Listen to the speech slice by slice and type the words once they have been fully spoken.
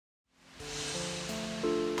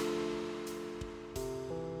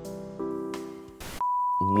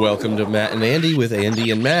Welcome to Matt and Andy with Andy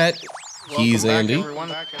and Matt. He's Andy. Everyone.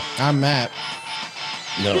 I'm Matt.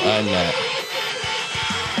 No, I'm Matt.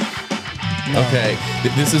 Okay,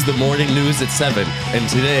 this is the morning news at 7, and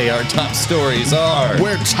today our top stories are...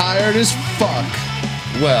 We're tired as fuck.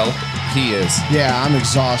 Well, he is. Yeah, I'm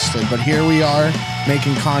exhausted, but here we are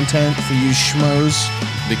making content for you schmoes.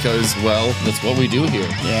 Because, well, that's what we do here.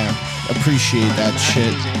 Yeah, appreciate that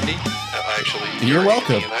shit. You're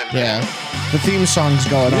welcome. Yeah, the theme song's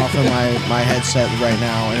going off in my headset right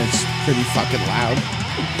now, and it's pretty fucking loud.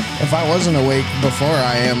 If I wasn't awake before,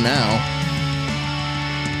 I am now.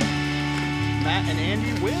 Matt and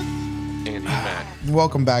Andy with Andy and Matt.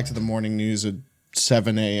 Welcome back to the morning news at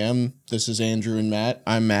 7 a.m. This is Andrew and Matt.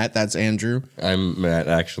 I'm Matt. That's Andrew. I'm Matt,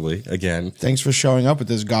 actually, again. Thanks for showing up at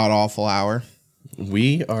this god-awful hour.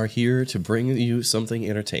 We are here to bring you something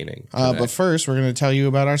entertaining today. But first, we're going to tell you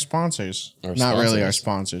about our sponsors. Our Not really our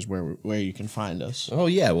sponsors. sponsors, where you can find us. Oh,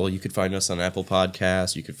 yeah. Well, you could find us on Apple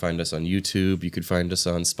Podcasts. You could find us on YouTube. You could find us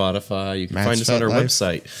on Spotify. You can Matt's find us on our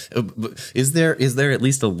FetLife. website. Is there at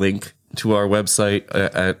least a link to our website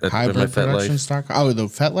at my FetLife? Hybridproductions.com. Oh, the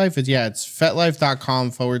FetLife? It's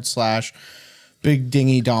FetLife.com/Big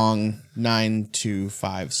Dingy Dong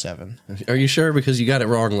 9257. Are you sure? Because you got it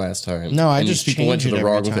wrong last time. No, I And just people went to change the it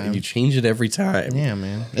wrong every with it. time. You change it every time. Yeah,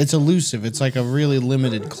 man. It's elusive. It's like a really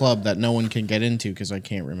limited club that no one can get into because I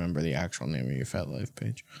can't remember the actual name of your FetLife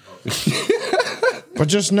page. But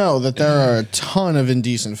just know that there are a ton of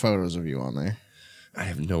indecent photos of you on there. I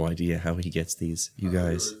have no idea how he gets these. You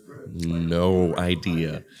guys, no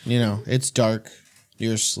idea. You know, it's dark.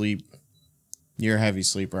 You're asleep. You're a heavy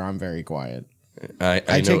sleeper. I'm very quiet. I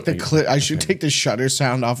take the know- clip. I should take the shutter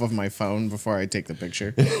sound off of my phone before I take the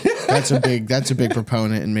picture. That's a big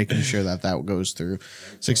proponent in making sure that goes through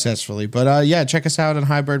successfully. But yeah, check us out on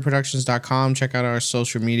hybridproductions.com. Check out our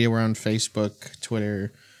social media. We're on Facebook,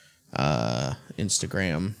 Twitter,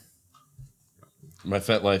 Instagram. My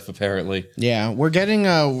FetLife, apparently. Yeah, we're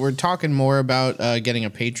talking more about getting a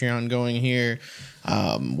Patreon going here.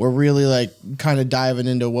 We're really like kind of diving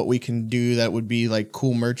into what we can do that would be like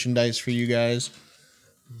cool merchandise for you guys.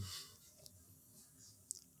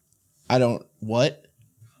 What?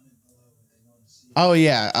 Oh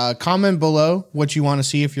yeah, comment below what you want to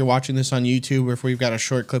see if you're watching this on YouTube or if we've got a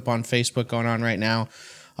short clip on Facebook going on right now.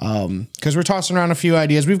 Because we're tossing around a few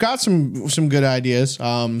ideas. We've got some good ideas.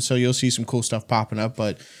 So you'll see some cool stuff popping up,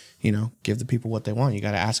 but you know, give the people what they want. You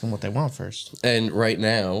got to ask them what they want first. And right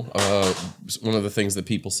now, one of the things that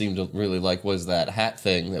people seem to really like was that hat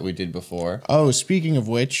thing that we did before. Oh, speaking of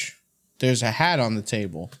which, there's a hat on the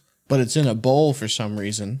table, but it's in a bowl for some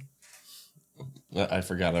reason. I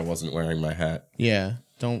forgot I wasn't wearing my hat. Yeah,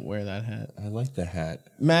 don't wear that hat. I like the hat.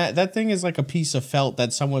 Matt, that thing is like a piece of felt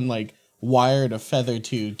that someone like wired a feather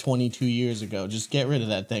to 22 years ago. Just get rid of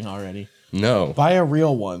that thing already. No. Buy a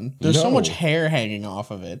real one. There's so No. much hair hanging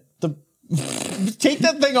off of it. Take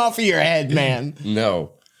that thing off of your head, man.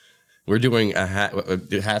 No. We're doing a hat.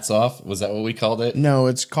 Hats off? Was that what we called it? No,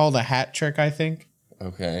 it's called a hat trick, I think.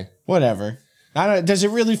 Okay. Whatever. Does it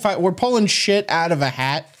really we're pulling shit out of a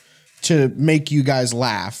hat to make you guys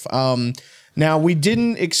laugh. Now we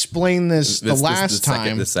didn't explain this last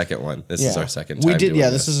time. The second one. This is our second time. We did, doing yeah.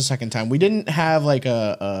 This is the second time. We didn't have like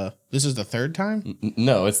this is the third time?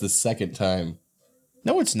 No, it's the second time.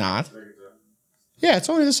 No, it's not. Yeah, it's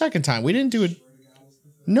only the second time. We didn't do it.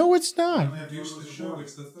 No, it's not.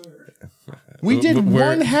 We did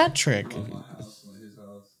one hat trick.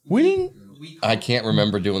 We didn't. I can't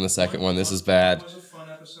remember doing the second one. This is bad. was a fun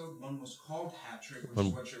episode. One was called Hat Trick, which One-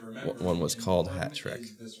 is what you remember. one was called Hat Trick.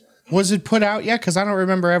 Was it put out yet? Because I don't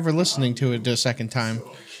remember ever listening to it the second time.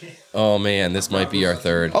 Oh man, this might be our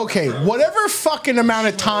third. Okay, whatever fucking amount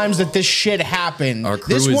of times that this shit happened, Our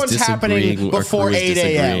crew this is one's happening before 8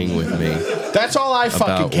 disagreeing a.m. with me That's all I fucking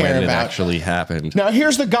about care when it about. actually happened. Now,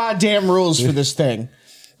 here's the goddamn rules for this thing.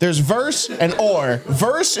 There's verse and or.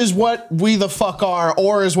 Verse is what we the fuck are,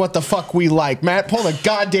 or is what the fuck we like. Matt, pull a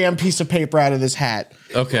goddamn piece of paper out of this hat.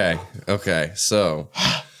 Okay. So,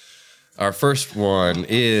 our first one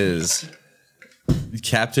is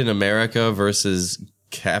Captain America versus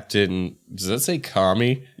Captain. Does that say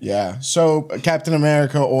Commie? Yeah. So, Captain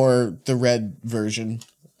America or the red version.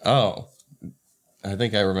 Oh, I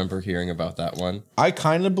think I remember hearing about that one I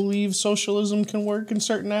kind of believe socialism can work in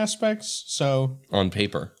certain aspects, so on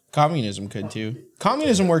paper. communism could too.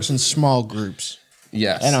 Communism works in small groups.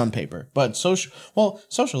 Yes. And on paper. But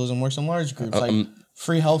socialism works in large groups, like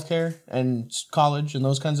free healthcare and college and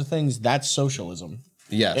those kinds of things. That's socialism.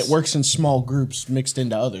 yes. It works in small groups mixed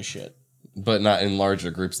into other shit. but not in larger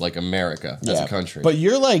groups like America as a country. But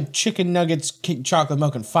you're like chicken nuggets, chocolate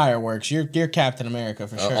milk, and fireworks. You're Captain America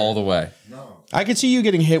for sure. all the way. I could see you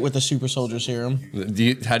getting hit with the super soldier serum.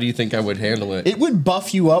 How do you think I would handle it? It would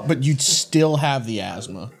buff you up, but you'd still have the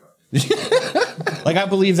asthma. Like, I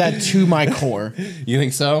believe that to my core. You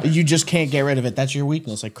think so? You just can't get rid of it. That's your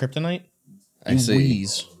weakness, like kryptonite. I see.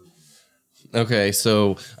 Wheeze. Okay,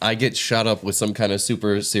 so I get shot up with some kind of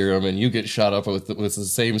super serum, and you get shot up with the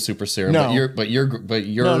same super serum. No. But yours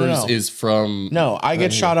No. is from. No, I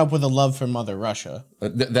get shot up with a love for Mother Russia.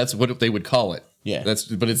 That's what they would call it. Yeah.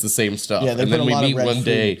 But it's the same stuff. Yeah, they and put then a we lot of meet red one food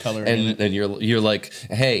day, coloring in it. and you're like,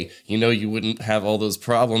 hey, you wouldn't have all those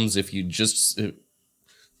problems if you just.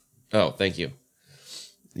 Oh, thank you.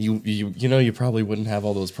 You probably wouldn't have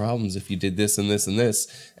all those problems if you did this and this and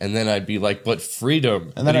this. And then I'd be like, but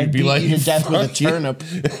freedom. And then I'd you'd beat you to death with a "Fuck you." turnip.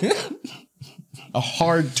 A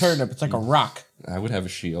hard turnip. It's like a rock. I would have a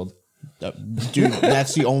shield. Dude,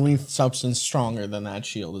 that's the only substance stronger than that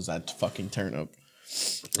shield is that fucking turnip.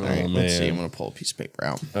 All right, let's see. I'm going to pull a piece of paper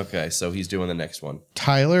out. Okay, so he's doing the next one.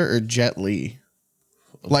 Tyler or Jet Li?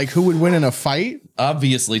 Like, who would win in a fight?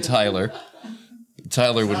 Obviously, Tyler.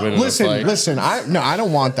 Tyler would win in a fight. Listen. I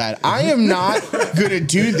don't want that. I am not gonna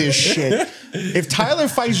do this shit. If Tyler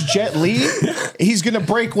fights Jet Li, he's gonna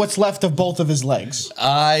break what's left of both of his legs.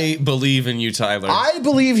 I believe in you, Tyler. I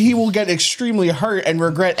believe he will get extremely hurt and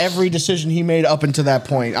regret every decision he made up until that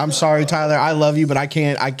point. I'm sorry, Tyler. I love you, but I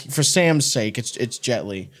can't. For Sam's sake, it's Jet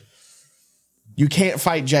Li. You can't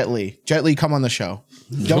fight Jet Li. Jet Li, come on the show.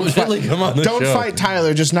 Don't fight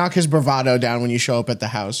Tyler. Just knock his bravado down when you show up at the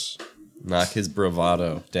house. Knock his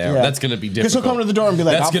bravado down. Yeah. That's going to be difficult. Because he'll come to the door and be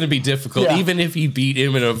like, that's going to be difficult. Yeah. Even if he beat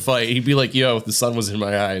him in a fight, he'd be like, yo, the sun was in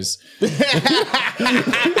my eyes.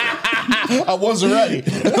 I wasn't ready.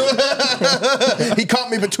 He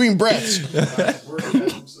caught me between breaths.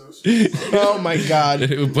 Oh my God.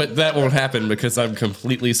 But that won't happen because I'm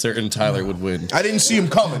completely certain Tyler would win. I didn't see him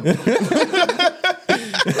coming.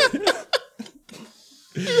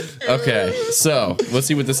 Okay, so let's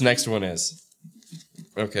see what this next one is.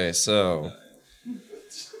 Okay, so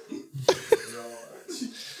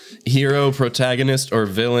hero, protagonist, or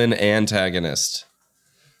villain, antagonist?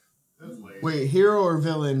 Wait, hero or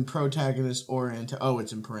villain, protagonist or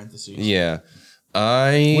it's in parentheses. Yeah,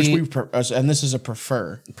 Which we and this is a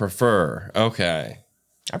prefer. prefer. Okay,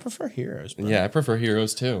 I prefer heroes. Bro. yeah, I prefer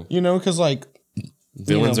heroes too. Because like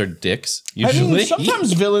Villains are dicks usually.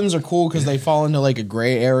 Sometimes villains are cool because they fall into like a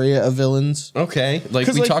gray area of villains. Okay, like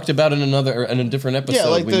we talked about in a different episode. Yeah,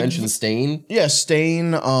 like we mentioned Stain. Yeah,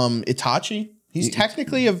 Stain, Itachi. He's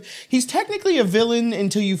technically a villain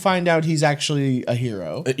until you find out he's actually a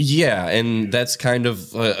hero. Yeah, and that's kind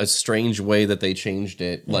of a strange way that they changed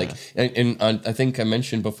it. Like, and I think I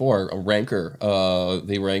mentioned before, a ranker.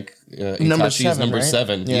 They rank Itachi as number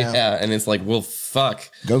 7. Yeah, and it's like, well, fuck.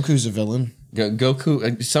 Goku's a villain.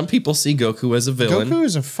 Goku. Some people see Goku as a villain. Goku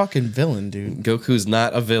is a fucking villain, dude. Goku's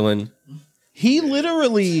not a villain. He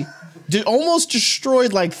literally almost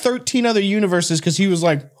destroyed like 13 other universes because he was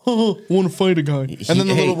like, I want to fight a guy. And then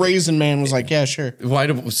the little Raisin Man was like, yeah, sure. Why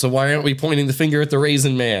aren't we pointing the finger at the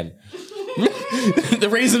Raisin Man? The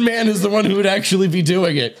Raisin Man is the one who would actually be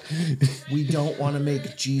doing it. We don't want to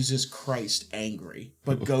make Jesus Christ angry,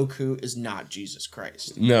 but Goku is not Jesus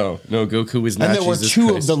Christ. No, Goku is not And there were Jesus two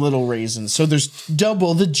Christ. of the little raisins, so there's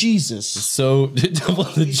double the Jesus. So double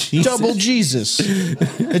the Jesus. Double Jesus.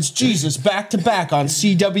 It's Jesus back to back on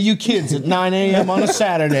CW Kids at 9 a.m. on a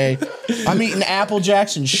Saturday. I'm eating Apple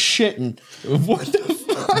Jacks and shitting. What the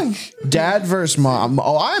fuck? Dad versus mom.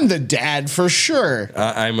 Oh, I'm the dad for sure.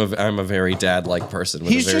 I'm a very dad-like person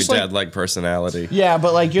with He's a very just like- dad-like personality. Yeah,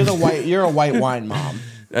 but like you're a white wine mom.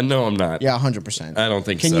 No, I'm not. Yeah, 100%. I don't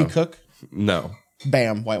think Can so. you cook? No.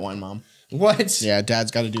 Bam, white wine mom. What? Yeah,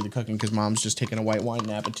 dad's got to do the cooking because mom's just taking a white wine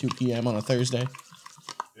nap at 2 p.m. on a Thursday.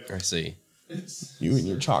 I see. You and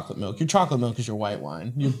your chocolate milk. Your chocolate milk is your white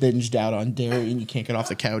wine. You're binged out on dairy and you can't get off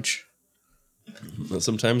the couch. Well,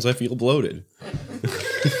 sometimes I feel bloated.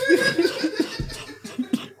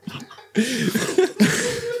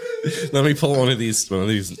 Let me pull one of these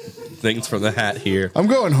things from the hat here. I'm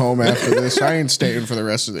going home after this. I ain't staying for the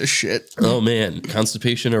rest of this shit. Oh man,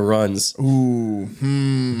 constipation or runs? Ooh.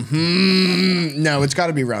 No, it's got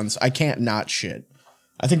to be runs. I can't not shit.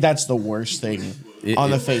 I think that's the worst thing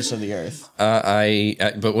on the face of the earth.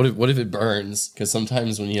 But what if it burns? Because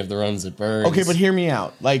sometimes when you have the runs, it burns. Okay, but hear me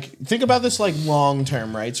out. Like, think about this like long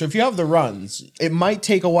term, right? So if you have the runs, it might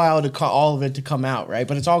take a while to all of it to come out, right?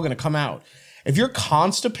 But it's all going to come out. If you're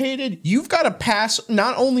constipated, you've got to pass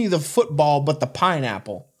not only the football but the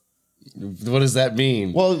pineapple. What does that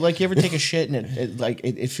mean? Well, like you ever take a shit and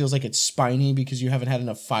it feels like it's spiny because you haven't had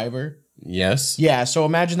enough fiber. Yes. Yeah, so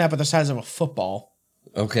imagine that, but the size of a football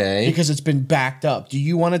Okay. because it's been backed up. Do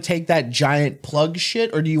you want to take that giant plug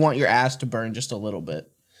shit, or do you want your ass to burn just a little bit?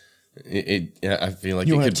 I feel like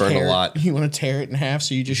You it wanna could burn a lot. You want to tear it in half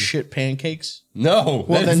so you just shit pancakes? No,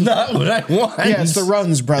 Well, that's then- not what I want. Yeah, it's the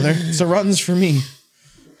runs, brother. It's the runs for me.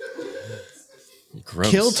 Gross.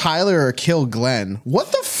 Kill Tyler or kill Glenn?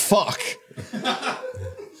 What the fuck?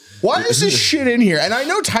 Why is this shit in here? And I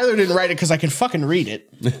know Tyler didn't write it because I can fucking read it.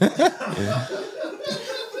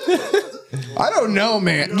 I don't know,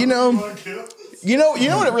 man. You know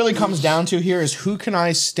what it really comes down to here is who can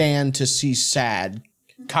I stand to see sad,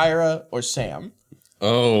 Kyra or Sam?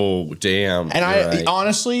 Oh, damn. And I Right.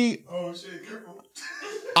 honestly, Oh shit, careful.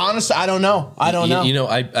 I don't know. I don't know. You know,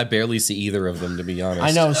 I barely see either of them, to be honest.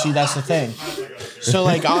 I know. See, that's the thing. So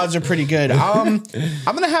like, odds are pretty good. I'm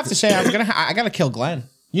gonna have to say I gotta kill Glenn.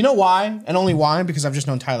 You know why? And only why? Because I've just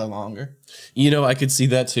known Tyler longer. You know, I could see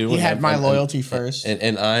that too. He had my loyalty first.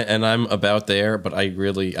 and I'm about there, but I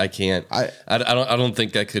can't. I don't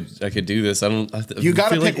think I could do this. You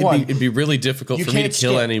gotta feel pick like one. It'd be really difficult You for me to can't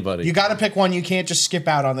kill skip. anybody. You gotta pick one. You can't just skip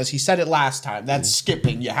out on this. He said it last time. That's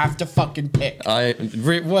skipping. You have to fucking pick.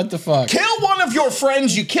 What the fuck? Kill one of your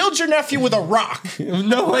friends. You killed your nephew with a rock.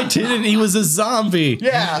 No, I didn't. He was a zombie.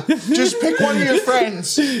 Yeah, just pick one of your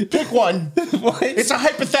friends. Pick one. What? It's a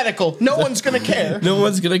hypothetical. No one's gonna care. No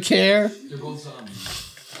one's gonna care. They're both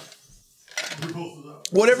zombies. They're both of them.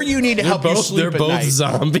 Whatever you need to help you sleep They're at both night.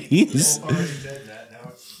 zombies. Already dead, Matt.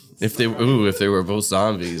 Now it's If they were both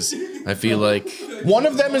zombies, I feel like One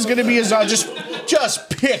of them is gonna be a zombie. Just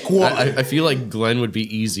pick one. I feel like Glenn would be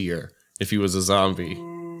easier if he was a zombie.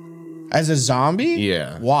 As a zombie?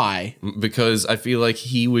 Yeah. Why? Because I feel like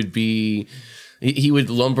he would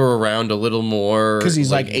lumber around a little more Because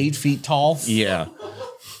he's like 8 feet tall. yeah.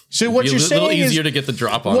 So what Be a you're little saying is easier to get the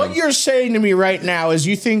drop on what him. you're saying to me right now is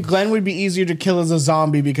you think Glenn would be easier to kill as a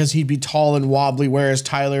zombie because he'd be tall and wobbly, whereas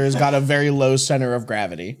Tyler has got a very low center of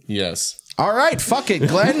gravity. Yes. All right, fuck it,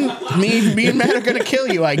 Glenn. me and Matt are gonna kill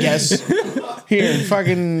you, I guess. Here,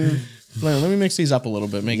 fucking. Let me mix these up a little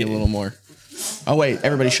bit, make it a little more. Oh wait,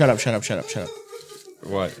 everybody, shut up.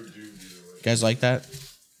 What? You guys like that?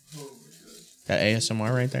 That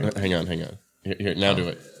ASMR right there. Hang on. Here, now do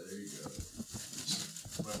it.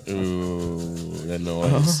 Ooh, that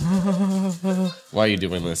noise. Why are you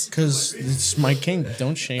doing this? Because it's my kink.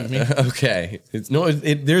 Don't shame me. Okay.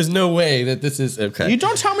 There's no way that this is okay. You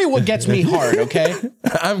don't tell me what gets me hard, okay?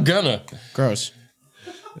 I'm gonna. Gross.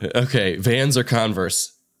 Okay, Vans or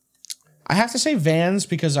Converse? I have to say Vans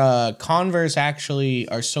because Converse actually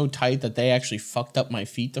are so tight that they actually fucked up my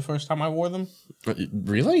feet the first time I wore them.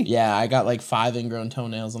 Really? Yeah, I got like 5 ingrown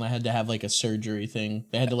toenails and I had to have like a surgery thing.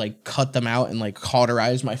 They had to like cut them out and like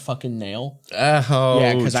cauterize my fucking nail. Oh.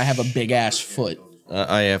 Yeah, because I have a big ass foot.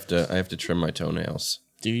 I have to trim my toenails.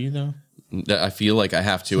 Do you though? I feel like I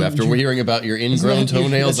have to. After hearing about your ingrown that your-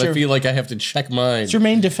 toenails, that's I your- feel like I have to check mine. It's your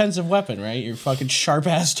main defensive weapon, right? Your fucking sharp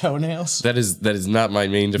ass toenails. That is not my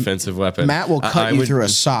main defensive weapon. Matt will cut I you would- through a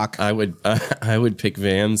sock. I would pick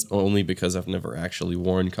Vans only because I've never actually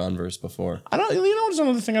worn Converse before. I don't. You know what's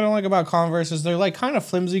another thing I don't like about Converse is they're like kind of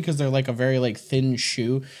flimsy because they're like a very like thin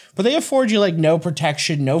shoe, but they afford you like no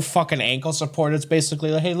protection, no fucking ankle support. It's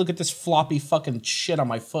basically like, hey, look at this floppy fucking shit on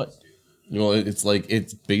my foot. You know,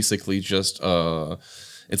 it's basically just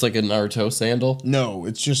it's like a Naruto sandal No,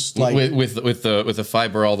 it's just like with the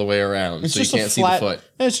fiber all the way around, it's so you just can't a flat. see the foot.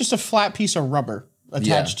 It's just a flat piece of rubber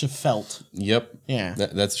attached to felt. Yep. Yeah.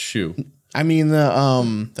 That's a shoe. I mean the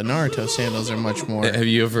Naruto sandals are much more. Have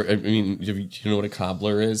you ever? I mean, do you know what a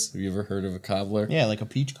cobbler is? Have you ever heard of a cobbler? Yeah, like a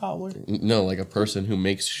peach cobbler. No, like a person who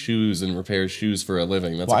makes shoes and repairs shoes for a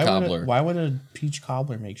living. That's a cobbler. Why would a peach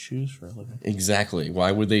cobbler make shoes for a living? Exactly.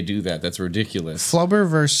 Why would they do that? That's ridiculous. Flubber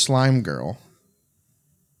versus Slime Girl.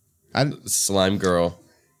 Slime girl.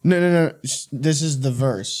 No. This is the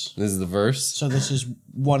verse. This is the verse. So this is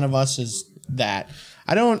one of us is that.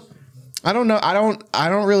 I don't know. I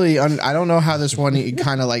don't know how this one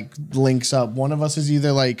kind of like links up. One of us is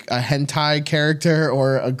either like a hentai character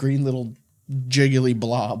or a green little jiggly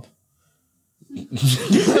blob.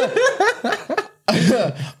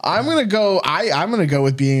 I'm gonna go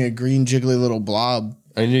with being a green jiggly little blob.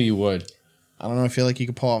 I knew you would. I don't know. I feel like you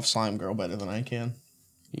could pull off Slime Girl better than I can.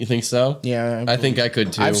 You think so? Yeah, I think I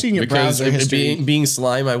could too. I've seen your because browser history. being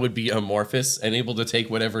slime, I would be amorphous and able to take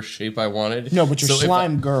whatever shape I wanted. No, but you're So if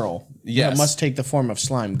slime girl. Yes. It must take the form of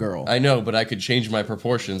slime girl. I know, but I could change my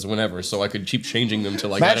proportions whenever, so I could keep changing them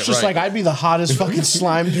till I got Matt's it just right. like, I'd be the hottest fucking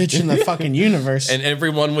slime bitch in the fucking universe. And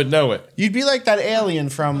everyone would know it. You'd be like that alien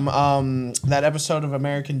from that episode of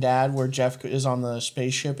American Dad where Jeff is on the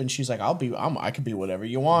spaceship and she's like, I could be whatever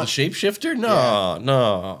you The want. shapeshifter?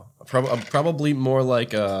 No. Probably more like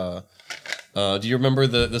do you remember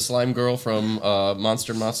the slime girl from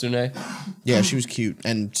Monster Matsune? Yeah, she was cute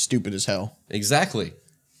and stupid as hell. Exactly.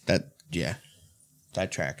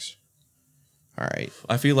 That tracks. All right.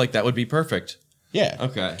 I feel like that would be perfect. Yeah.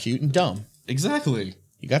 Okay. Cute and dumb. Exactly.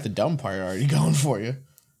 You got the dumb part already going for you.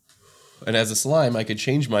 And as a slime, I could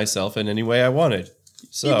change myself in any way I wanted.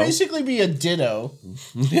 You'd So basically be a ditto.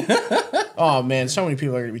 Oh man, so many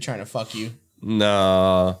people are gonna be trying to fuck you.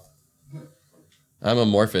 nah. I'm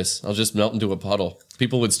amorphous. I'll just melt into a puddle.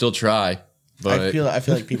 People would still try. But I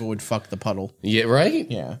feel like people would fuck the puddle. yeah, right?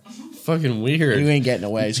 Yeah. Fucking weird. You ain't getting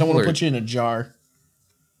away. Someone will Weird. put you in a jar.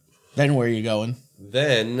 Then where are you going?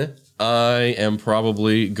 Then I am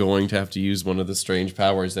probably going to have to use one of the strange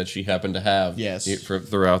powers that she happened to have. Yes.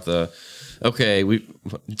 Throughout the. Okay,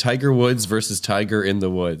 Tiger Woods versus Tiger in the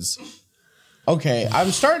Woods. Okay,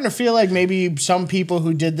 I'm starting to feel like maybe some people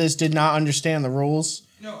who did this did not understand the rules.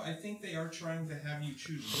 No, I think they are trying to have you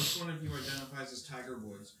choose which one of you identifies as Tiger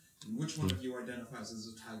Woods and which one of you identifies as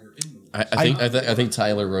a tiger in the woods. I think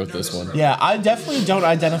Tyler wrote this one. Yeah, I definitely don't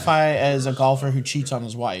identify as a golfer who cheats on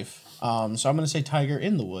his wife. So I'm going to say Tiger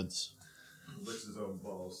in the Woods. Licks his own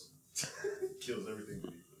balls. Kills everything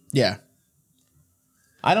beneath him. Yeah.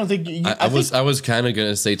 I don't think... I was kind of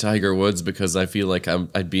gonna say Tiger Woods because I feel like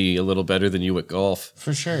I'd be a little better than you at golf.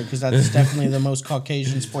 For sure, because that's definitely the most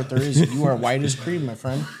Caucasian sport there is. You are white as cream, my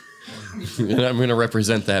friend. And I'm gonna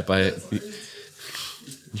represent that by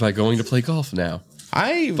going to play golf now.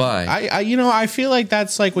 I feel like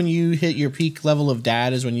that's like when you hit your peak level of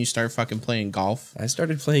dad is when you start fucking playing golf. I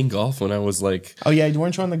started playing golf when I was like, Oh yeah,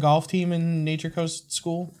 weren't you on the golf team in Nature Coast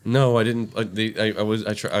School? no, I didn't.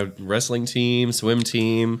 I tried wrestling team, swim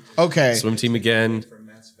team, Okay. swim team again. For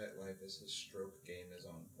Matt's vet life is his stroke game is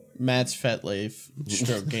on point. Matt's FetLife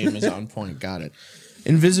stroke game is on point. Got it.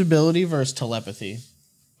 Invisibility versus telepathy.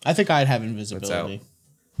 I think I'd have invisibility.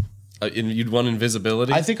 And you'd want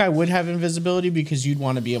invisibility. I think I would have invisibility because you'd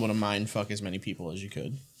want to be able to mind fuck as many people as you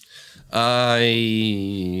could.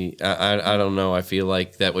 I don't know. I feel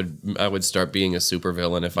like I would start being a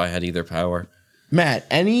supervillain if I had either power. Matt,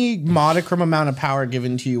 any modicum amount of power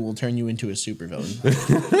given to you will turn you into a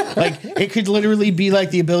supervillain. Like it could literally be like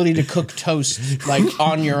the ability to cook toast like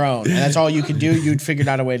on your own, and that's all you could do. You'd figured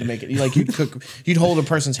out a way to make it. Like you'd hold a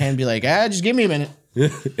person's hand, and be like, just give me a minute.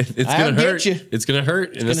 It's I'll gonna hurt. get you. It's gonna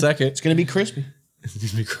hurt in a second. It's gonna be crispy. It's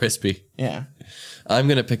gonna be crispy. Yeah. I'm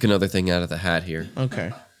gonna pick another thing out of the hat here.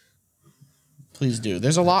 Okay. Please do.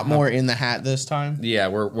 There's a lot more in the hat this time. Yeah,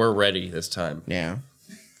 we're ready this time. Yeah.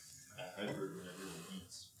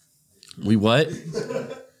 We what?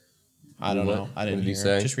 I don't What? know. I didn't What did he hear.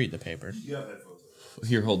 say? Just read the paper. You have headphones on.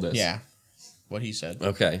 Here, hold this. Yeah. What he said.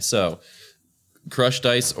 Okay, so crushed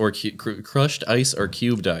ice or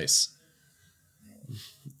cubed ice.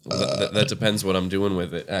 That depends what I'm doing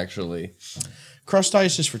with it. Actually, Crushed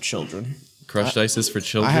ice is for children. crushed ice is for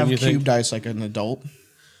children. I have you cubed think? ice like an adult.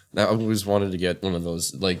 I always wanted to get one of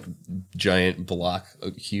those like giant block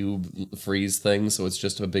cube freeze things, so it's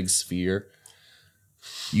just a big sphere.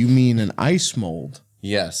 You mean an ice mold?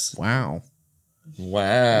 Yes. Wow.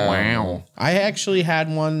 Wow. I actually had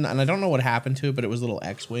one, and I don't know what happened to it, but it was little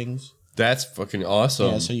X-Wings. That's fucking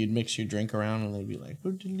awesome. Yeah, so you'd mix your drink around, and they'd be like,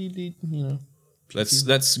 you know.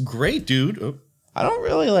 That's great, dude. Oh. I don't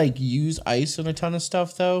really like use ice in a ton of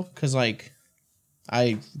stuff though, because like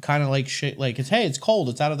I kind of like shit. Like it's cold.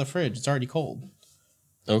 It's out of the fridge. It's already cold.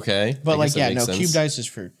 Okay. But I like guess that yeah, makes no, sense. cubed ice is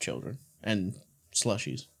for children and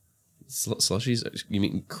slushies Slushies? You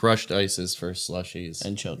mean crushed ices for slushies?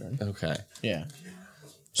 and children. Okay. Yeah. All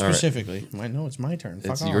right. Specifically, I know it's my turn.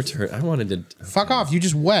 Fuck It's off. your turn. I wanted to. Fuck off. You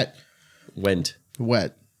just wet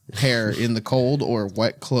hair in the cold or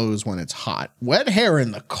wet clothes when it's hot. Wet hair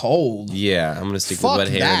in the cold. Yeah, I'm gonna stick Fuck with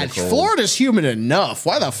wet hair that. in the cold. Florida's humid enough.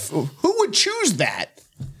 Why the who would choose that?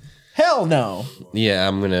 Hell no. Yeah,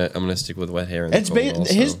 I'm gonna stick with wet hair in the It's cold.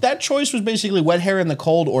 Also. that choice was basically wet hair in the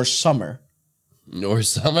cold or summer. Or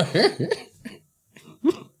summer.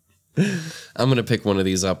 I'm gonna pick one of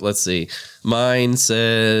these up. Let's see. Mine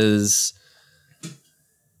says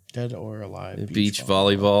Dead or alive. beach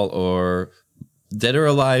volleyball or Dead or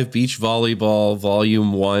Alive Beach Volleyball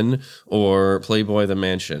Volume 1 or Playboy the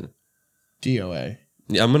Mansion. DOA.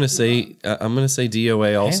 Yeah, I'm gonna say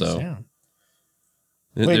DOA Hands also. down.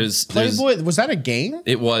 Wait, Playboy, was that a game?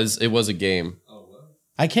 It was a game.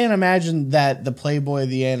 I can't imagine that the Playboy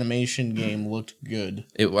the animation game looked good.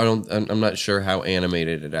 I'm not sure how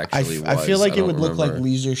animated it actually was. I feel like it would look like remember.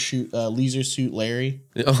 Leisure Suit Larry,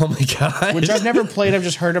 Oh my god! which I've never played. I've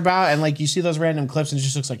just heard about, and like you see those random clips, and it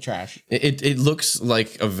just looks like trash. It looks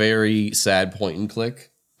like a very sad point and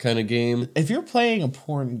click kind of game. If you're playing a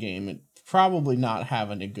porn game, it's probably not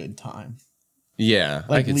having a good time. Yeah,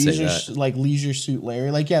 Like I could say that. like Leisure Suit Larry.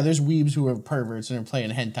 Like, yeah, there's weebs who are perverts and are playing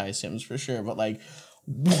hentai sims for sure, but like,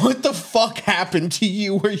 what the fuck happened to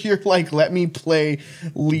you where you're like, let me play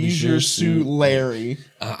Leisure Suit Larry?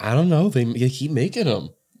 I don't know. They keep making them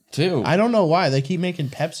too. I don't know why they keep making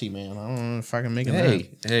Pepsi, man. I don't know if I can make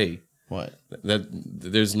it. Hey, What?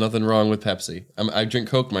 there's nothing wrong with Pepsi. I drink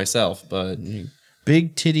Coke myself, but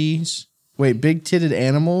Big titties. Wait, big titted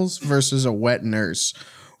animals versus a wet nurse.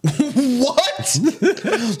 What?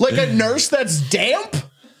 Like a nurse that's damp?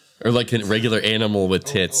 or like a regular animal with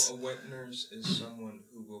tits. A wet nurse is someone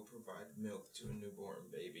who will provide milk to a newborn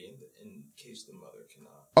baby in case the mother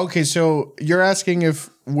cannot. Okay, so you're asking if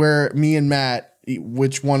me and Matt,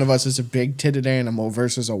 which one of us is a big titted animal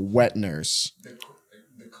versus a wet nurse? The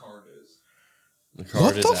card is. The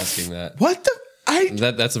card is asking that. What the?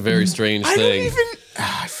 That's a very strange I thing. don't even.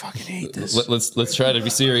 I fucking hate this. Let's try to be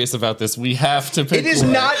serious about this. We have to pick. It is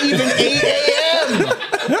one. not even 8 a.m.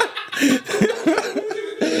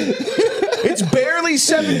 It's barely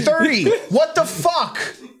 7:30. What the fuck?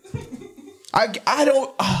 I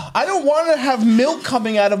don't want to have milk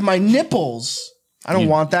coming out of my nipples. I don't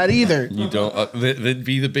want that either. You don't. That'd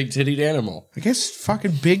be the big tittied animal. I guess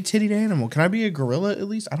fucking big titted animal. Can I be a gorilla at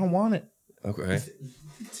least? I don't want it. Okay.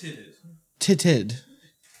 Titted.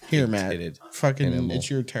 Here, Matt. Titted Fucking, animal. it's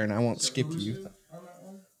your turn. I won't skip you.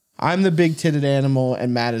 I'm the big titted animal,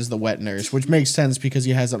 and Matt is the wet nurse, which makes sense because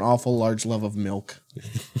he has an awful large love of milk.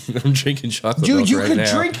 I'm drinking chocolate Dude, milk you right could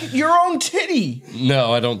now. drink your own titty.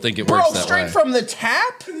 No, I don't think it Bro, works that straight way. from the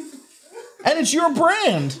tap? And it's your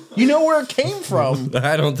brand. You know where it came from.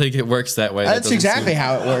 I don't think it works that way. That's exactly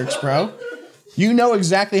how it works, bro. You know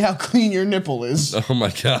exactly how clean your nipple is. Oh my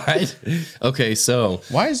god. Okay, so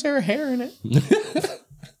Why is there a hair in it?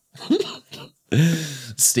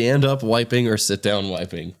 stand up wiping or sit down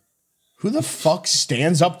wiping? Who the fuck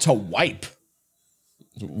stands up to wipe?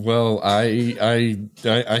 Well, I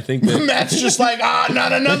think that Matt's just like,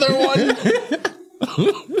 not another one.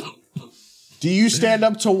 Do you stand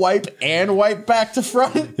up to wipe and wipe back to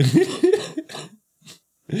front?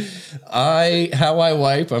 how I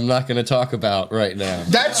wipe, I'm not going to talk about right now.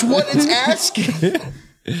 That's what it's asking.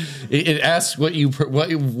 It asks what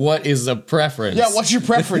is a preference. Yeah, what's your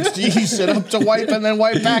preference? Do you sit up to wipe and then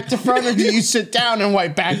wipe back to front, or do you sit down and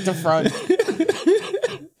wipe back to front?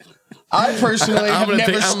 I personally have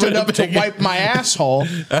never stood up to wipe my asshole.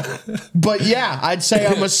 But yeah, I'd say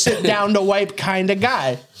I'm a sit down to wipe kind of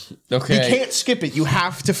guy. Okay. You can't skip it. You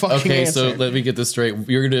have to fucking Okay, answer. so let me get this straight.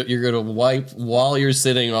 You're gonna wipe while you're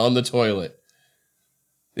sitting on the toilet.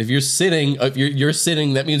 If you're sitting,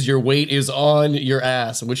 that means your weight is on your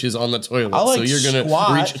ass, which is on the toilet. I'll, so you're gonna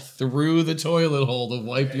squat. reach through the toilet hole to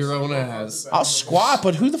wipe your own ass. I'll squat,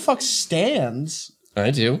 but who the fuck stands?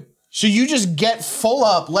 I do. So you just get full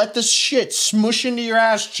up, let the shit smush into your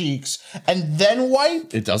ass cheeks, and then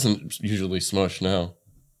wipe? It doesn't usually smush. No,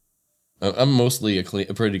 I'm mostly a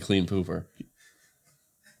pretty clean pooper.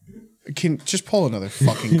 Can just pull another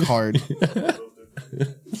fucking card.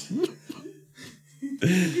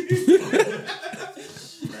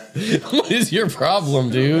 What is your problem,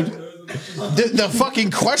 dude? The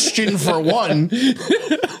fucking question for one.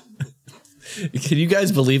 Can you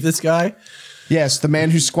guys believe this guy? Yes, the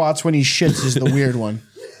man who squats when he shits is the weird one.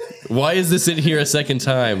 Why is this in here a second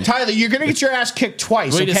time? Tyler, you're gonna get your ass kicked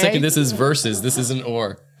twice. Wait okay? a second. This is versus. This isn't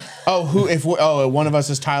or. One of us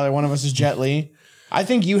is Tyler, one of us is Jet Li. I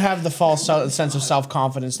think you have the false sense of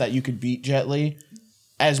self-confidence that you could beat Jet Li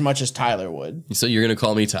as much as Tyler would. So you're gonna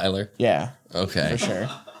call me Tyler? Yeah, Okay. for sure.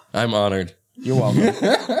 I'm honored. You're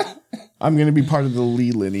welcome. I'm gonna be part of the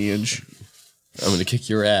Lee lineage. I'm gonna kick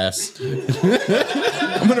your ass.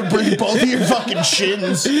 I'm gonna break both of your fucking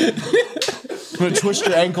shins. I'm gonna twist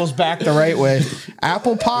your ankles back the right way.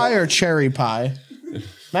 Apple pie or cherry pie?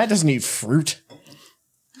 Matt doesn't eat fruit.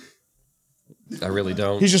 I really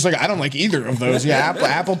don't. He's just like, I don't like either of those. Yeah,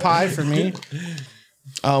 apple pie for me.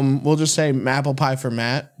 We'll just say apple pie for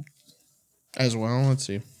Matt as well. Let's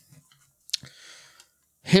see.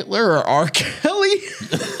 Hitler or R. Kelly?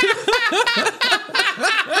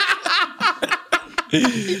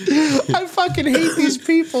 I fucking hate these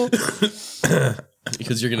people.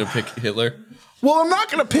 Because you're gonna pick Hitler. Well, I'm not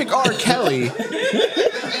gonna pick R. Kelly.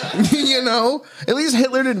 You know, at least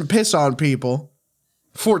Hitler didn't piss on people.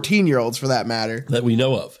 14-year-olds, for that matter. That we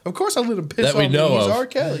know of. Of course, I let him piss That we on know me. He's of. R.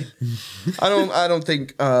 Kelly. I don't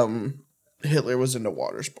think Hitler was into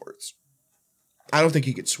water sports. I don't think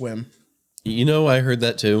he could swim. You know, I heard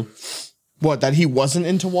that too. What, that he wasn't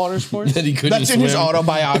into water sports? That he couldn't That's in his swim?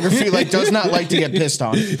 autobiography. Like, does not like to get pissed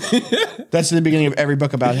on. That's in the beginning of every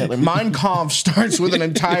book about Hitler. Mein Kampf starts with an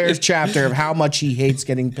entire chapter of how much he hates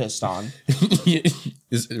getting pissed on.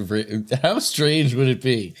 How strange would it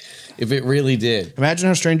be if it really did? Imagine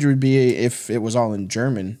how strange it would be if it was all in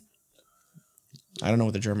German. I don't know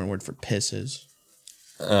what the German word for piss is.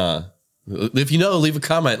 If you know, leave a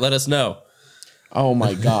comment. Let us know. Oh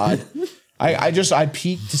my God. I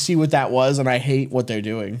peeked to see what that was, and I hate what they're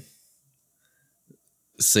doing.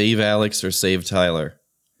 Save Alex or save Tyler.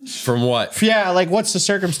 From what? Yeah, like what's the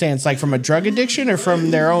circumstance? Like from a drug addiction or from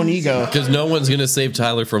their own ego? Because no one's going to save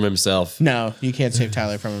Tyler from himself. No, you can't save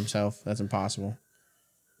Tyler from himself. That's impossible.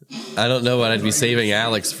 I don't know what I'd be saving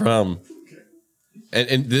Alex from.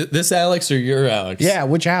 And this Alex or your Alex? Yeah,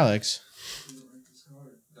 which Alex?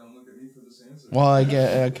 Don't look at me for this answer. Well, I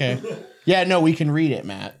get okay. Yeah, no, we can read it,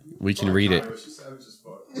 Matt. We can read it. I was just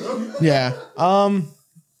fuck. Yeah.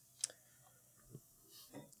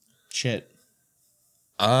 Shit.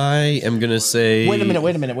 I am going to say... Wait a minute.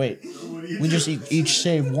 We just each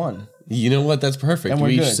save one. You know what? That's perfect. And we're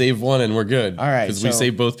We each good. save one and we're good. All right, Because we so-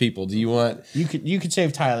 save both people. Do you want... You could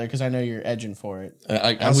save Tyler because I know you're edging for it.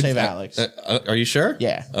 I'll save Alex. Are you sure?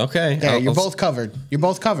 Yeah. Okay. There, I'll- you're both covered. You're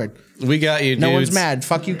both covered. We got you, dudes. No one's mad.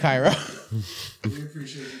 Fuck you, Kyra.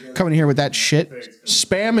 Coming here with that shit.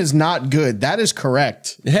 Spam is not good. That is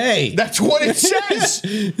correct. Hey! That's what it says.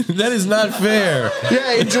 That is not fair.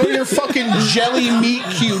 Yeah, enjoy your fucking jelly meat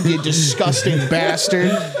cube, you disgusting bastard.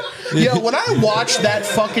 Yo, when I watch that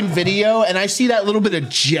fucking video and I see that little bit of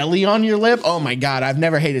jelly on your lip, oh my God, I've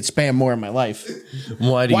never hated Spam more in my life.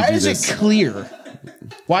 Why do you Why do is this? it clear?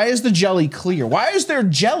 Why is the jelly clear? Why is there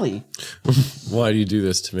jelly? Why do you do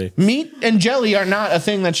this to me? Meat and jelly are not a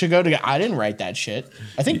thing that should go together. I didn't write that shit.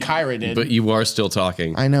 I think Kyra did. But you are still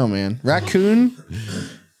talking. I know, man. Raccoon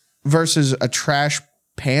versus a trash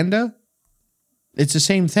panda. It's the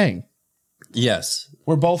same thing. Yes.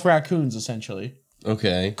 We're both raccoons, essentially.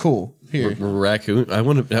 Okay. Cool. Here. Raccoon. I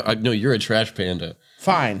want to. No, you're a trash panda.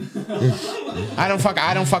 Fine. I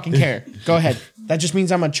don't fucking care. Go ahead. That just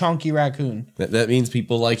means I'm a chunky raccoon. That means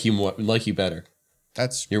people like you more, like you better.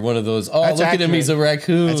 That's You're one of those. Oh, That's look at him. accurate. He's a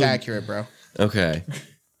raccoon. that's accurate, bro. Okay.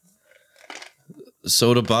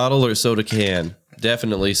 Soda bottle or soda can?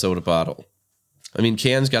 Definitely soda bottle. I mean,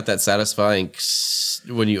 can's got that satisfying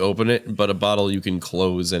when you open it, but a bottle you can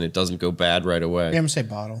close and it doesn't go bad right away. Yeah, I'm gonna say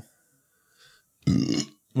bottle.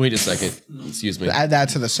 Wait a second. Excuse me. Add that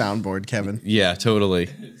to the soundboard, Kevin. Yeah, totally.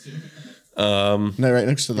 No, right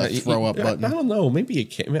next to the throw up I button. don't know. Maybe a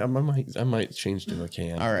can. I might change to a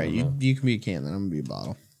can. All right, you can be a can, then I'm gonna be a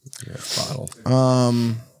bottle. You're a bottle.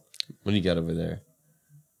 What do you got over there?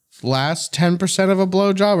 Last 10% of a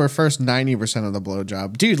blowjob or first 90% of the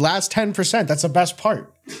blowjob? Dude, last 10%, that's the best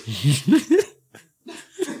part.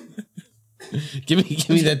 Give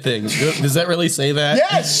me that thing. Does that really say that?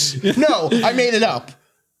 Yes! No, I made it up.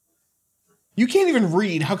 You can't even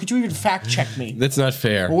read. How could you even fact check me? That's not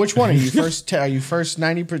fair. Well, which one are you first? Are you first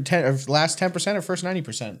 90% or last 10% or first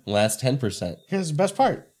 90%? Last 10%. Here's the best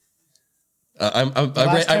part. I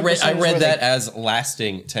last 10% read is where that they- as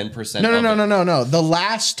lasting 10%. No. The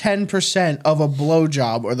last 10% of a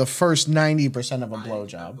blowjob or the first 90% of a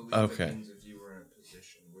blowjob. Okay. If you were in a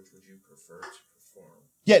position, which would you prefer to perform?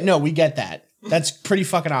 Yeah, no, we get that. That's pretty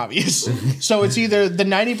fucking obvious. So it's either the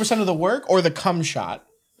 90% of the work or the cum shot.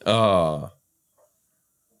 Oh.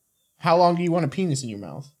 How long do you want a penis in your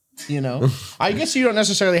mouth? You know? I guess you don't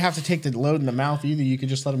necessarily have to take the load in the mouth either. You could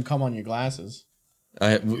just let them come on your glasses.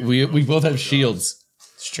 We both have shields.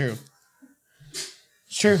 It's true.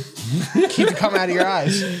 It's true. Keep the cum out of your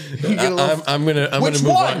eyes. You get a little- I'm gonna Which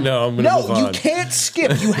move one? on. No, I'm gonna move on. No, you can't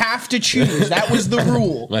skip. You have to choose. That was the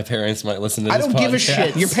rule. My parents might listen to I this don't give a podcast.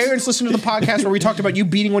 shit. Your parents listen to the podcast where we talked about you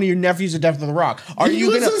beating one of your nephews to death with a rock. Are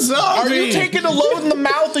you gonna? was a Are you zombie. taking the load in the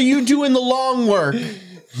mouth? Or are you doing the long work?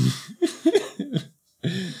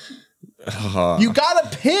 You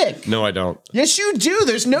gotta pick. No, I don't. Yes, you do.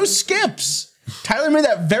 There's no skips. Tyler made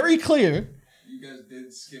that very clear. You guys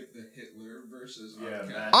did skip the Hitler versus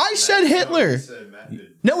I said Hitler.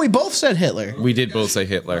 No, we both said Hitler. We did both say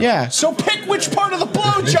Hitler. Yeah. So pick which part of the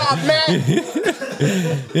blowjob, man.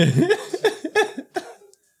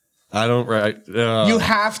 I don't write. You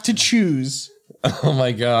have to choose. Oh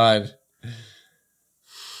my god.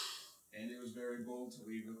 Andy was very very bold to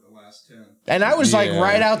lead with the last 10. And I was like, Yeah.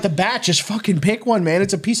 right out the bat, just fucking pick one, man.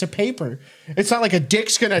 It's a piece of paper. It's not like a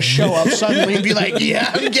dick's gonna show up suddenly and be like, yeah,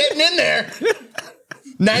 I'm getting in there.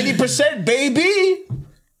 90%, baby.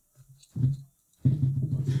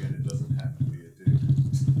 Once again, it doesn't have to be a dick.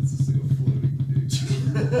 It's a single floating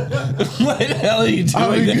dick. What the hell are you doing?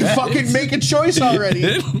 Oh, you that? fucking make a choice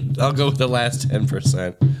already. I'll go with the last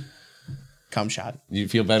 10%. Cum shot. You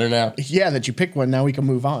feel better now? Yeah, that you picked one. Now we can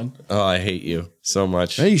move on. Oh, I hate you so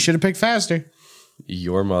much. Hey, you should have picked faster.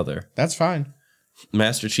 Your mother. That's fine.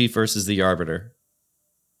 Master Chief versus the Arbiter.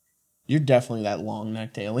 You're definitely that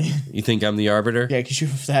long-necked alien. You think I'm the Arbiter? Yeah, because you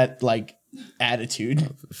have that, like,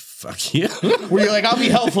 attitude. Fuck you. Where you're like, I'll be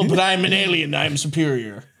helpful, but I'm an alien. I'm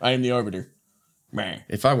superior. I am the Arbiter. Meh.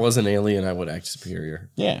 If I was an alien, I would act superior.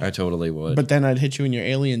 Yeah. I totally would. But then I'd hit you in your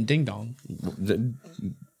alien ding-dong.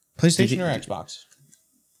 PlayStation or Xbox?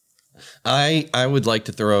 I would like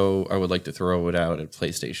to throw it out at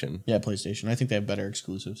PlayStation. Yeah, PlayStation. I think they have better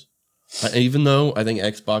exclusives. Even though I think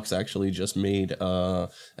Xbox actually just made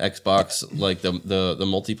Xbox like the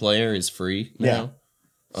multiplayer is free now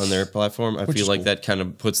on their platform. I feel like cool. that kind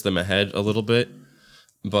of puts them ahead a little bit.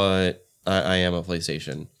 But I am a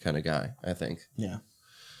PlayStation kind of guy, I think. Yeah.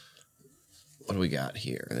 What do we got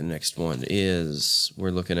here? The next one is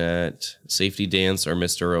we're looking at Safety Dance or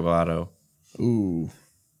Mr. Roboto. Ooh.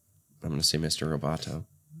 I'm going to say Mr. Roboto.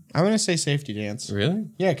 I'm going to say Safety Dance. Really?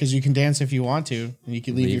 Yeah, because you can dance if you want to, and you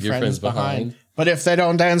can leave your friends behind. But if they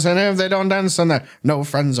don't dance, then they're no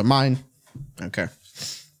friends of mine. Okay.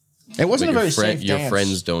 It wasn't a very safe Your dance.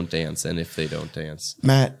 friends don't dance, and if they don't dance.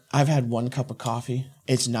 Matt, I've had one cup of coffee.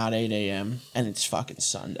 It's not 8 a.m., and it's fucking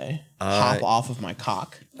Sunday. Hop off of my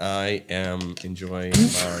cock. I am enjoying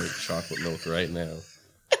my chocolate milk right now.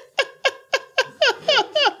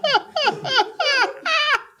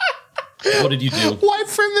 What did you do? Wipe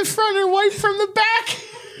from the front or wipe from the back?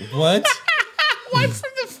 What? Wipe from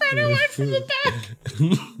the front or wipe from the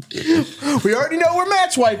back? We already know where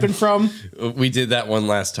Matt's wiping from. We did that one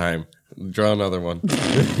last time. Draw another one.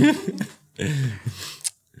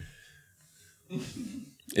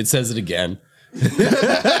 It says it again.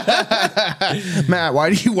 Matt, why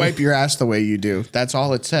do you wipe your ass the way you do? That's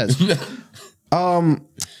all it says. Tyler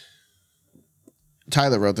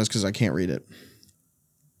wrote this because I can't read it.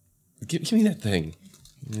 Give me that thing.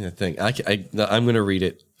 Give me that thing. I'm going to read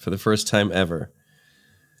it for the first time ever.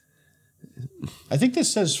 I think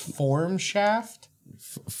this says form shaft.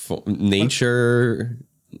 Nature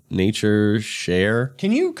share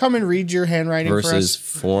Can you come and read your handwriting versus for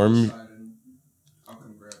us? form. I'll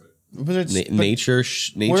come grab it. But it's, but Nature in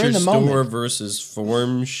the store moment. versus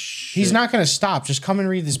form. he's not going to stop. Just come and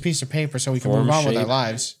read this piece of paper so we can Form move on with our shape.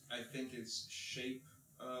 lives. I think it's shape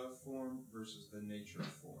form versus the nature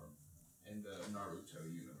form in the Naruto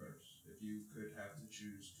universe. If you could have to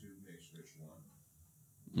choose to mix which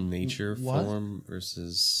one. Nature What? form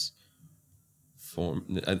versus form.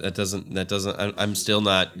 That doesn't. I'm still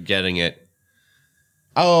not getting it.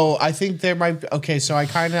 Oh, I think there might be. Okay, so I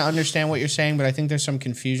kind of understand what you're saying, but I think there's some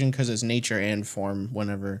confusion because it's nature and form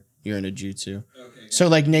whenever you're in a jutsu. Okay. So,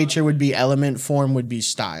 like, nature would be element, form would be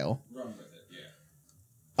style. Run with it,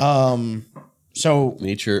 yeah. So,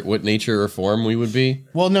 Nature. What nature or form we would be?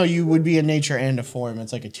 well, no, you would be a nature and a form.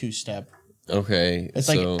 It's like a two-step. Okay. It's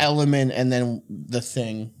so, like element and then the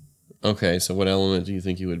thing. okay. So what element do you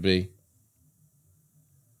think you would be?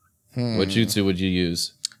 What jutsu would you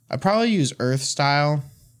use? I probably use earth style,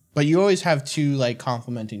 but you always have two, like,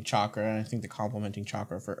 complementing chakra, and I think the complementing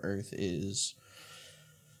chakra for earth is...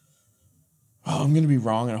 Oh, I'm going to be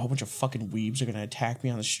wrong, and a whole bunch of fucking weebs are going to attack me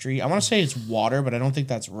on the street. I want to say it's water, but I don't think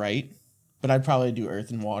that's right. But I'd probably do earth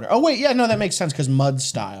and water. Oh, wait, yeah, no, that makes sense, because mud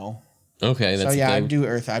style. Okay, that's So, yeah, the I'd thing. do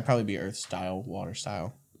earth. I'd probably be earth style, water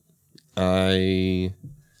style. I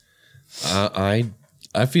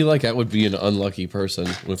feel like I would be an unlucky person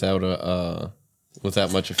without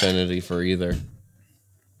much affinity for either.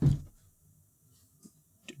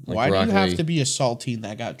 Like Why do Rock you have Lee, to be a saltine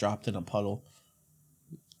that got dropped in a puddle?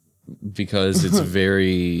 because it's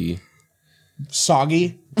very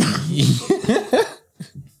Soggy?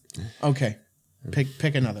 Okay.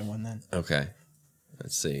 Pick another one, then. okay.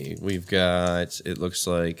 Let's see. We've got. It looks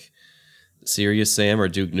like Serious Sam or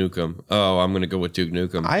Duke Nukem. Oh, I'm gonna go with Duke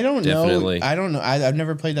Nukem. I don't Definitely. know. I don't know. I've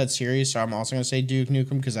never played that series, so I'm also going to say Duke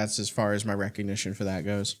Nukem because that's as far as my recognition for that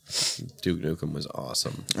goes. Duke Nukem was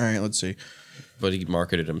awesome, All right, let's see. but he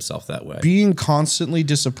marketed himself that way. Being constantly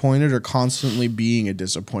disappointed or constantly being a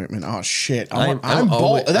disappointment. Oh shit! I'm I'm both.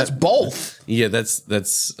 always- That's both. Yeah, that's.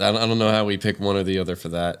 I don't know how we pick one or the other for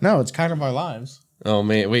that. No, it's kind of our lives. Oh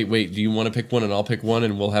man, wait. Do you want to pick one and I'll pick one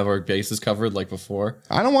and we'll have our bases covered like before?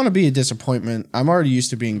 I don't want to be a disappointment. I'm already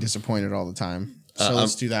used to being disappointed all the time. So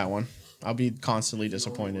let's do that one. I'll be constantly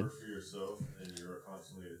disappointed. For yourself, and you're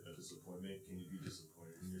constantly a disappointment. Can you be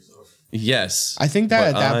disappointed in yourself? Yes. I think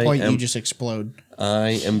that but at that point am- you just explode. I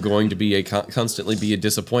am going to be constantly be a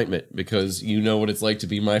disappointment because you know what it's like to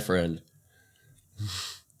be my friend.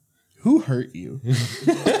 Who hurt you?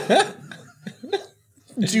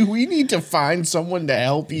 Do we need to find someone to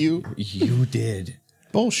help you? You did.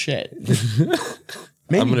 Bullshit.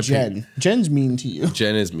 Maybe gonna Jen. Jen's mean to you.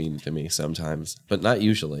 Jen is mean to me sometimes, but not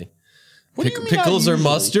usually. What do you mean not Pickles or usually?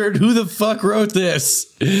 mustard? Who the fuck wrote this?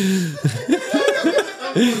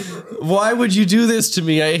 Why would you do this to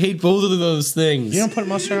me? I hate both of those things. You don't put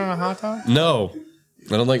mustard on a hot dog? No,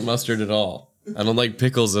 I don't like mustard at all. I don't like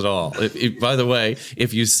pickles at all. By the way,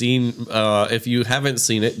 if you haven't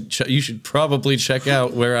seen it, you should probably check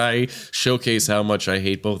out where I showcase how much I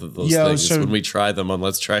hate both of those things so- when we try them on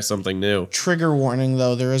Let's Try Something New. Trigger warning,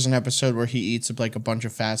 though. There is an episode where he eats like a bunch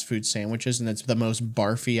of fast food sandwiches, and it's the most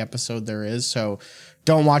barfy episode there is. So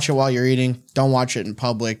don't watch it while you're eating. Don't watch it in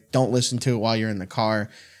public. Don't listen to it while you're in the car.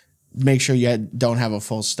 Make sure you don't have a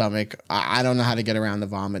full stomach. I don't know how to get around the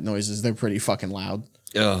vomit noises. They're pretty fucking loud.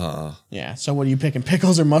 Yeah. So what are you picking?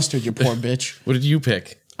 Pickles or mustard, you poor bitch? What did you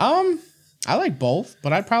pick? I like both,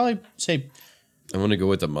 but I'd probably say, I'm gonna go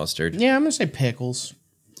with the mustard. yeah, I'm gonna say pickles.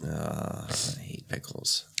 I hate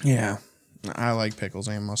pickles. Yeah, I like pickles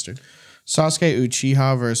and mustard. Sasuke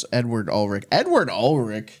Uchiha versus Edward Ulrich. Edward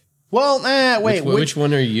Ulrich. Well, wait. Which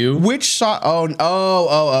one are you?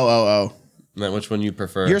 Oh. Not which one you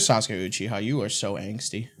prefer? You're Sasuke Uchiha. You are so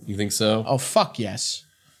angsty. You think so? Oh, fuck yes.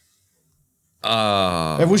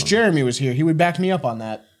 If it was Jeremy was here, he would back me up on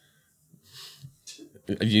that.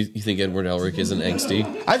 You think Edward Elric isn't angsty?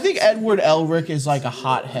 I think Edward Elric is like a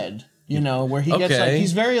hothead, where he gets Okay.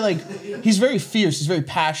 he's very fierce, he's very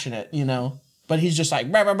passionate, but he's just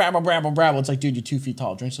like brabble, brabble, brabble, brabble. It's like, dude, you're 2 feet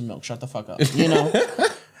tall, drink some milk, shut the fuck up,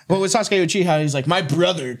 But with Sasuke Uchiha, he's like, my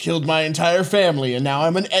brother killed my entire family, and now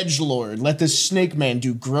I'm an edgelord. Let this snake man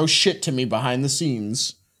do gross shit to me behind the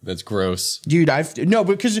scenes. That's gross. Dude,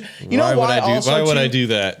 because Why would I do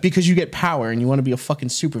that? Because you get power and you want to be a fucking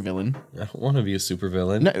supervillain. I don't want to be a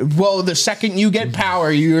supervillain. No, well, the second you get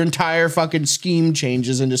power, your entire fucking scheme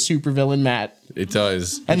changes into supervillain Matt. It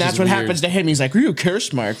does. And which that's is what weird. happens to him. He's like, you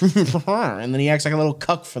curse mark. And then he acts like a little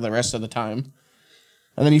cuck for the rest of the time.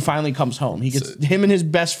 And then he finally comes home. Him and his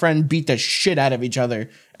best friend beat the shit out of each other.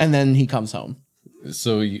 And then he comes home.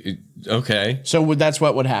 So, okay. So that's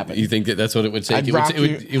what would happen. You think that's what it would take?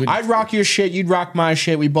 I'd rock your shit. You'd rock my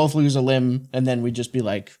shit. We both lose a limb. And then we'd just be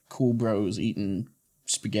like cool bros eating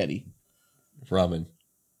spaghetti. Ramen.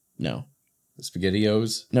 No.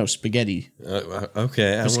 SpaghettiOs? No, spaghetti.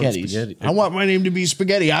 Okay. I want Spaghettis. spaghetti. I want my name to be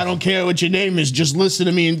Spaghetti. I don't care what your name is. Just listen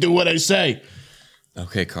to me and do what I say.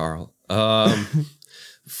 Okay, Carl.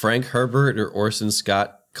 Frank Herbert or Orson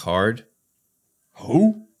Scott Card?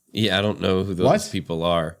 Who? Yeah, I don't know who those What? people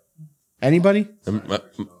are. Anybody?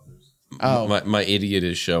 My idiot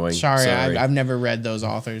is showing. Sorry. I've never read those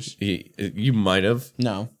authors. You might have.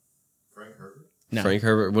 No. Frank Herbert? No. Frank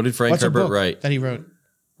Herbert. What did Frank What's a Herbert book write? that he wrote?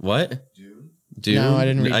 What? Dune? Dune? No, I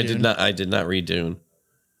didn't read Dune. I did not read Dune.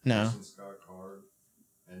 No. Scott Card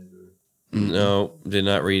and No, did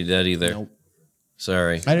not read that either. Nope.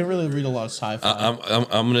 Sorry. I didn't really read a lot of sci-fi.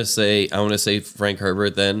 I'm gonna say Frank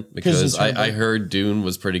Herbert then because it's Herbert. I heard Dune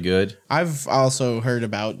was pretty good. I've also heard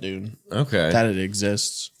about Dune, Okay, that it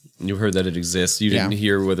exists. you heard that it exists. You Yeah. didn't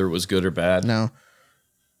hear whether it was good or bad. No.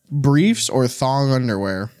 Briefs or thong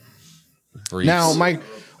underwear? Briefs. Now, Mike,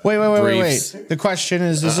 wait. Briefs. The question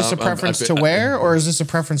is this a preference to wear or is this a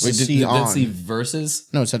preference to see did on? that see verses?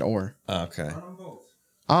 No, it said or. Okay. On both.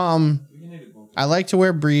 We can hit it both. I like to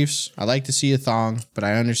wear briefs. I like to see a thong, but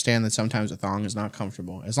I understand that sometimes a thong is not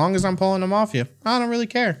comfortable. As long as I'm pulling them off you, I don't really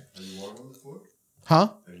care. Have you worn one before?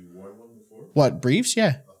 Huh? Have you worn one before? What, briefs?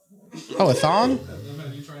 Yeah. Oh, a thong?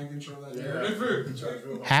 You try and control that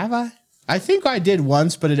narrative. Have I? I think I did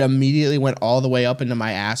once, but it immediately went all the way up into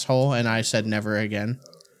my asshole, and I said never again.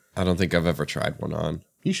 I don't think I've ever tried one on.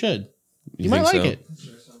 You should. You think might like so? it.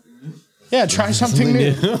 Yeah, try something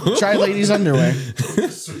new. Try ladies' underwear.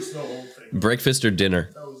 Breakfast or dinner?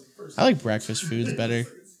 I like breakfast foods better.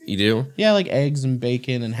 You do? Yeah, like eggs and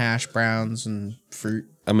bacon and hash browns and fruit,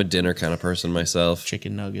 I'm a dinner kind of person myself.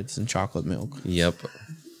 chicken nuggets and chocolate milk. Yep.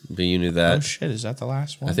 But you knew Oh that. shit, is that the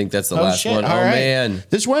last one? I think that's the Oh, last shit. one. All Oh right. man.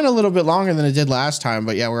 This went a little bit longer than it did last time,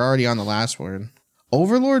 but yeah, we're already on the last one.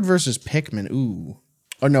 Overlord versus Pikmin. Ooh.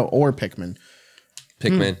 Oh no, or Pikmin.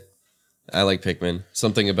 Pikmin. I like Pikmin.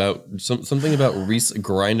 Something about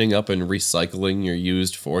grinding up and recycling your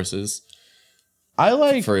used forces I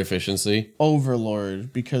like for efficiency.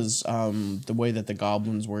 Overlord because the way that the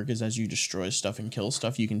goblins work is as you destroy stuff and kill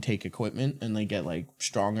stuff, you can take equipment and they get like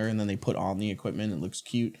stronger, and then they put on the equipment. It looks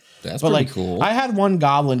cute. That's but pretty like cool. I had one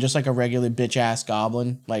goblin, just like a regular bitch ass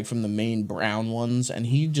goblin, like from the main brown ones, and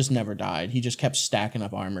he just never died. He just kept stacking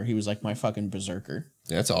up armor. He was like my fucking berserker.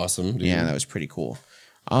 That's awesome, dude. Yeah, that was pretty cool.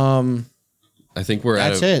 I think we're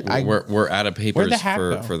That's out of it. we're out of papers the hat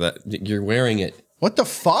go? for that. You're wearing it. What the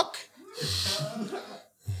fuck?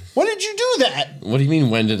 When did you do that? What do you mean?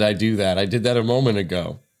 When did I do that? I did that a moment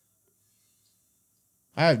ago.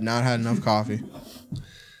 I have not had enough coffee.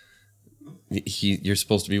 You're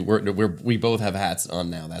supposed to be. We both have hats on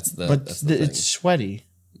now. That's the. But that's the thing. it's sweaty.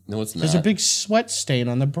 No, it's not. There's a big sweat stain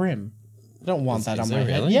on the brim. I don't want that on is my there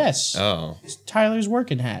head. really? Yes. Oh. It's Tyler's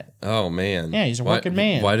working hat. Oh man. Yeah, he's a working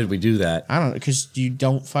man. Why did we do that? I don't know, because you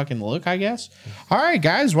don't fucking look, I guess. All right,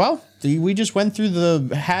 guys. Well, we just went through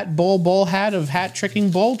the bowl hat of hat tricking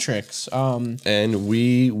bowl tricks. And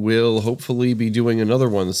we will hopefully be doing another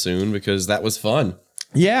one soon because that was fun.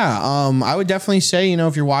 Yeah, I would definitely say, you know,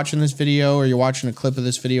 if you're watching this video or you're watching a clip of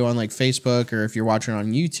this video on like Facebook or if you're watching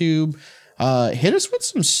on YouTube, hit us with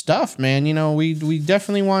some stuff, man. You know, we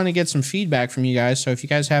definitely want to get some feedback from you guys. So if you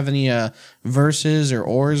guys have any verses or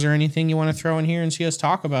ors or anything you want to throw in here and see us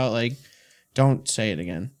talk about, like, don't say it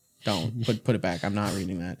again. Don't put it back. I'm not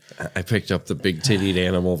reading that. I picked up the big tittied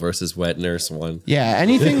animal versus wet nurse one. Yeah,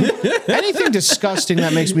 anything disgusting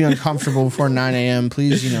that makes me uncomfortable before 9 a.m.,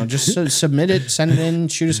 please, you know, just submit it, send it in,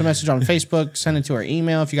 shoot us a message on Facebook, send it to our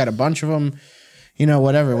email if you got a bunch of them. You know,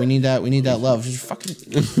 whatever. We need that love. Just fucking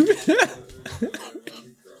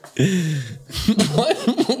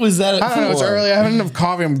What was that? I don't know, it's early. I haven't enough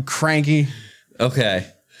coffee. I'm cranky. Okay.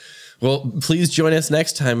 Well, please join us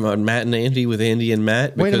next time on Matt and Andy with Andy and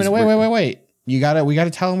Matt. Wait a because minute. Wait. We gotta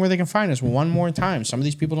tell them where they can find us one more time. Some of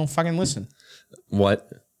these people don't fucking listen. What?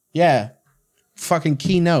 Yeah. Fucking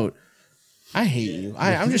keynote. I hate you.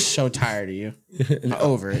 I'm just so tired of you. I'm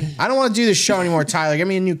over it. I don't want to do this show anymore, Tyler. Give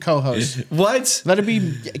me a new co-host. What? Let it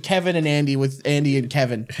be Kevin and Andy with Andy and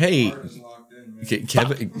Kevin. Hey, Is locked in,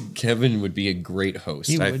 man. Kevin would be a great host.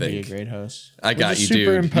 He I would think be a great host. I got We'll just you, dude.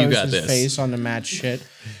 superimpose You got his this. face on the match shit.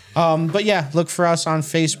 But yeah, look for us on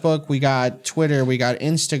Facebook. We got Twitter. We got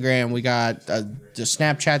Instagram. We got the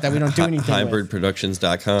Snapchat that we don't do anything with.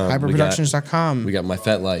 Hybridproductions.com. Hybridproductions.com. We got my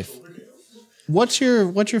Fet Life. What's your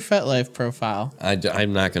FetLife profile?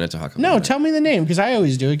 I'm not going to talk about No, it. tell me the name because I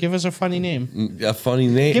always do it. Give us a funny name. A funny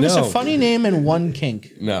name. Give no. us a funny name and one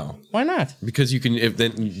kink. No, Why not? because you can. If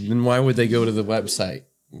then why would they go to the website?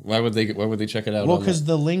 Why would they check it out? Well, on because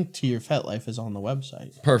the link to your FetLife is on the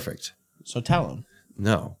website. perfect. So tell them.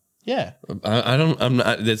 No, Yeah. I don't. I'm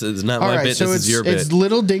not. This is not All my right. bit. So This it's is your bit. it's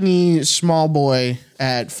little dingy small boy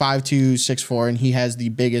at 5'2", 6'4", and he has the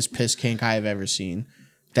biggest piss kink I have ever seen.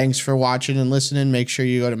 Thanks for watching and listening. Make sure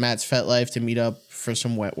you go to Matt's FetLife to meet up for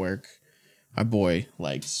some wet work. Our boy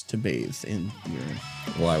likes to bathe in urine.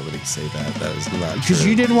 Why would he say that? That is not true. Because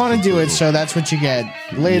you didn't want to do it, so that's what you get.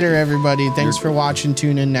 Later, everybody. Thanks for watching.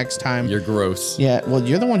 Tune in next time. You're gross. Yeah, well,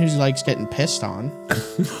 you're the one who likes getting pissed on.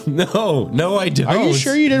 No, I don't. Are you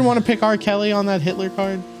sure you didn't want to pick R. Kelly on that Hitler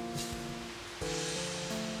card?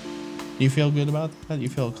 You feel good about that? You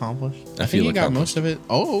feel accomplished? I think feel you got most of it.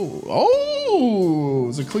 Oh,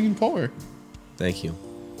 it's a clean pour. Thank you.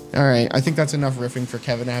 All right, I think that's enough riffing for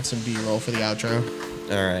Kevin to have some B-roll for the outro.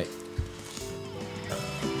 All right.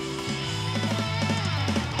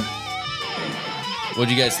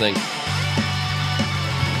 What'd you guys think?